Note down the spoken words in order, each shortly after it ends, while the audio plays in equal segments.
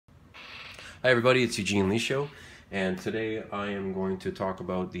Hi everybody, it's Eugene Lee Show, and today I am going to talk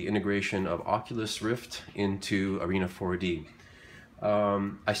about the integration of Oculus Rift into Arena 4D.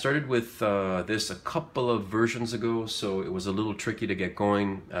 I started with this a couple of versions ago, so it was a little tricky to get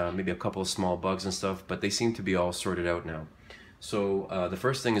going, maybe a couple of small bugs and stuff, but they seem to be all sorted out now. So the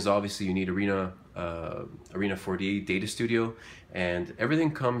first thing is obviously you need Arena 4D Data Studio, and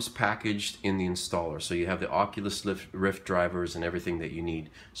everything comes packaged in the installer. So you have the Oculus Rift drivers and everything that you need.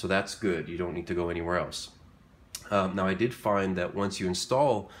 So that's good. You don't need to go anywhere else. Now I did find that once you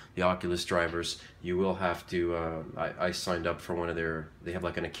install the Oculus drivers, you will have to, I signed up for one of they have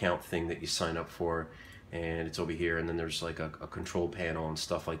like an account thing that you sign up for, and it's over here, and then there's like a control panel and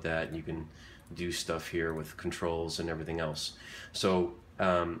stuff like that, and you can do stuff here with controls and everything else. So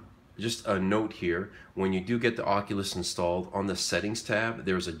just a note here, when you do get the Oculus installed, on the settings tab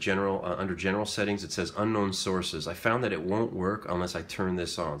there's a general under general settings it says unknown sources. I found that it won't work unless I turn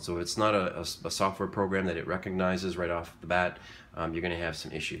this on, so it's not a software program that it recognizes right off the bat. You're gonna have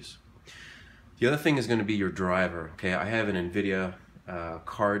some issues. The other thing is going to be your driver. Okay, I have an NVIDIA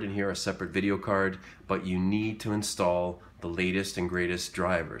card in here, a separate video card, but you need to install the latest and greatest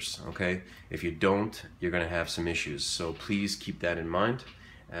drivers. Okay, if you don't, you're going to have some issues, so please keep that in mind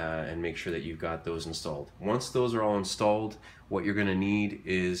and make sure that you've got those installed. Once those are all installed, what you're going to need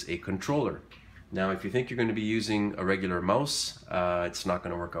is a controller. Now if you think you're going to be using a regular mouse, it's not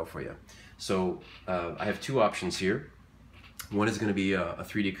going to work out for you. So I have two options here. One is going to be a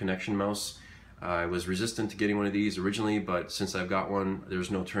 3D connection mouse. I was resistant to getting one of these originally, but since I've got one,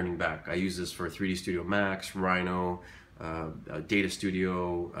 there's no turning back. I use this for 3D Studio Max, Rhino, Data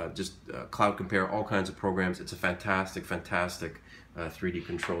Studio, just Cloud Compare, all kinds of programs. It's a fantastic 3D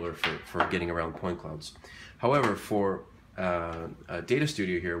controller for getting around point clouds. However, for Data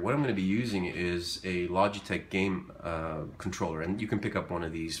Studio here, what I'm going to be using is a Logitech game controller, and you can pick up one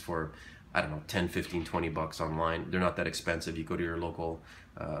of these for, I don't know, 10, 15, 20 bucks online. They're not that expensive. You go to your local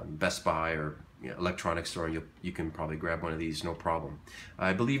Best Buy or electronics store, you can probably grab one of these, no problem.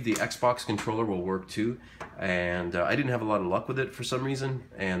 I believe the Xbox controller will work too, and I didn't have a lot of luck with it for some reason,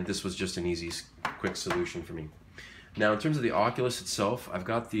 and this was just an easy, quick solution for me. Now in terms of the Oculus itself, I've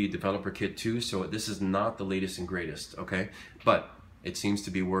got the developer kit too, so this is not the latest and greatest, okay? But it seems to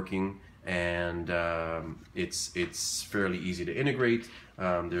be working, and it's fairly easy to integrate.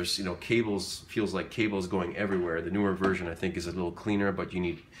 There's cables, feels like cables going everywhere. The newer version I think is a little cleaner, but you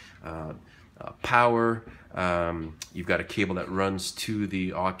need power. You've got a cable that runs to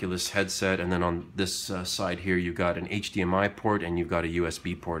the Oculus headset, and then on this side here you've got an HDMI port and you've got a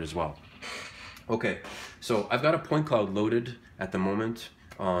USB port as well. Okay, so I've got a point cloud loaded at the moment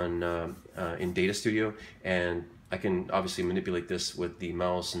on in Data Studio, and I can obviously manipulate this with the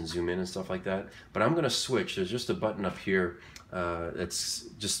mouse and zoom in and stuff like that, but I'm going to switch. There's just a button up here that's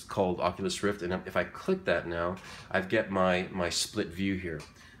just called Oculus Rift, and if I click that now, I've got my split view here.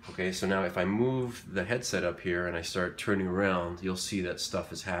 Okay, so now if I move the headset up here and I start turning around, you'll see that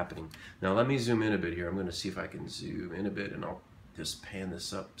stuff is happening. Now let me zoom in a bit here. I'm going to see if I can zoom in a bit, and I'll just pan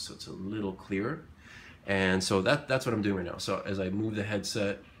this up so it's a little clearer. And so that's what I'm doing right now. So as I move the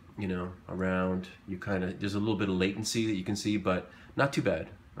headset, around, there's a little bit of latency that you can see, but not too bad.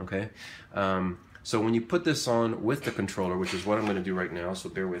 Okay, so when you put this on with the controller, which is what I'm going to do right now, so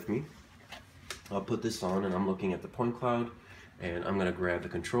bear with me. I'll put this on, and I'm looking at the point cloud, and I'm going to grab the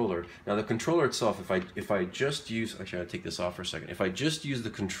controller. Now the controller itself, if I just use, actually I'll take this off for a second. If I just use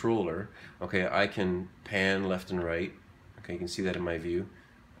the controller, okay, I can pan left and right. Okay, you can see that in my view,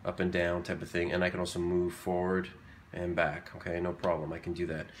 up and down type of thing, and I can also move forward and back. Okay, no problem, I can do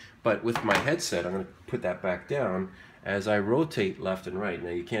that. But with my headset, I'm going to put that back down. As I rotate left and right, now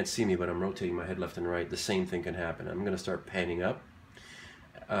you can't see me, but I'm rotating my head left and right, the same thing can happen. I'm going to start panning up.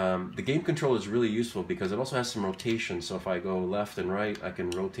 The game controller is really useful because it also has some rotation, so if I go left and right, I can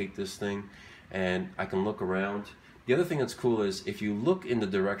rotate this thing and I can look around. The other thing that's cool is if you look in the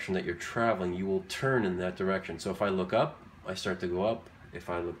direction that you're traveling, you will turn in that direction. So if I look up, I start to go up. If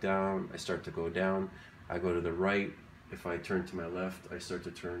I look down, I start to go down. I go to the right. If I turn to my left, I start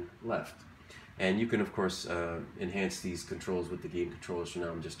to turn left. And you can of course enhance these controls with the game controller. So now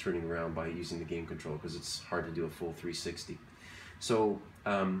I'm just turning around by using the game control because it's hard to do a full 360. So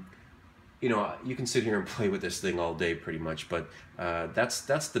you can sit here and play with this thing all day pretty much, but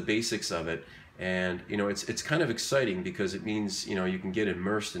that's the basics of it. And it's kind of exciting because it means you can get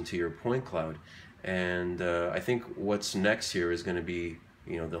immersed into your point cloud. And I think what's next here is going to be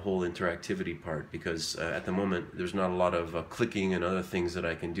the whole interactivity part, because at the moment there's not a lot of clicking and other things that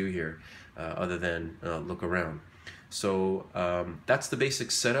I can do here other than look around. So that's the basic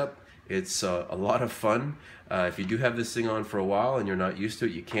setup. It's a lot of fun. If you do have this thing on for a while and you're not used to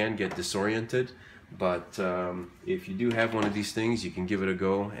it, you can get disoriented. But if you do have one of these things, you can give it a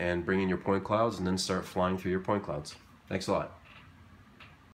go and bring in your point clouds and then start flying through your point clouds. Thanks a lot.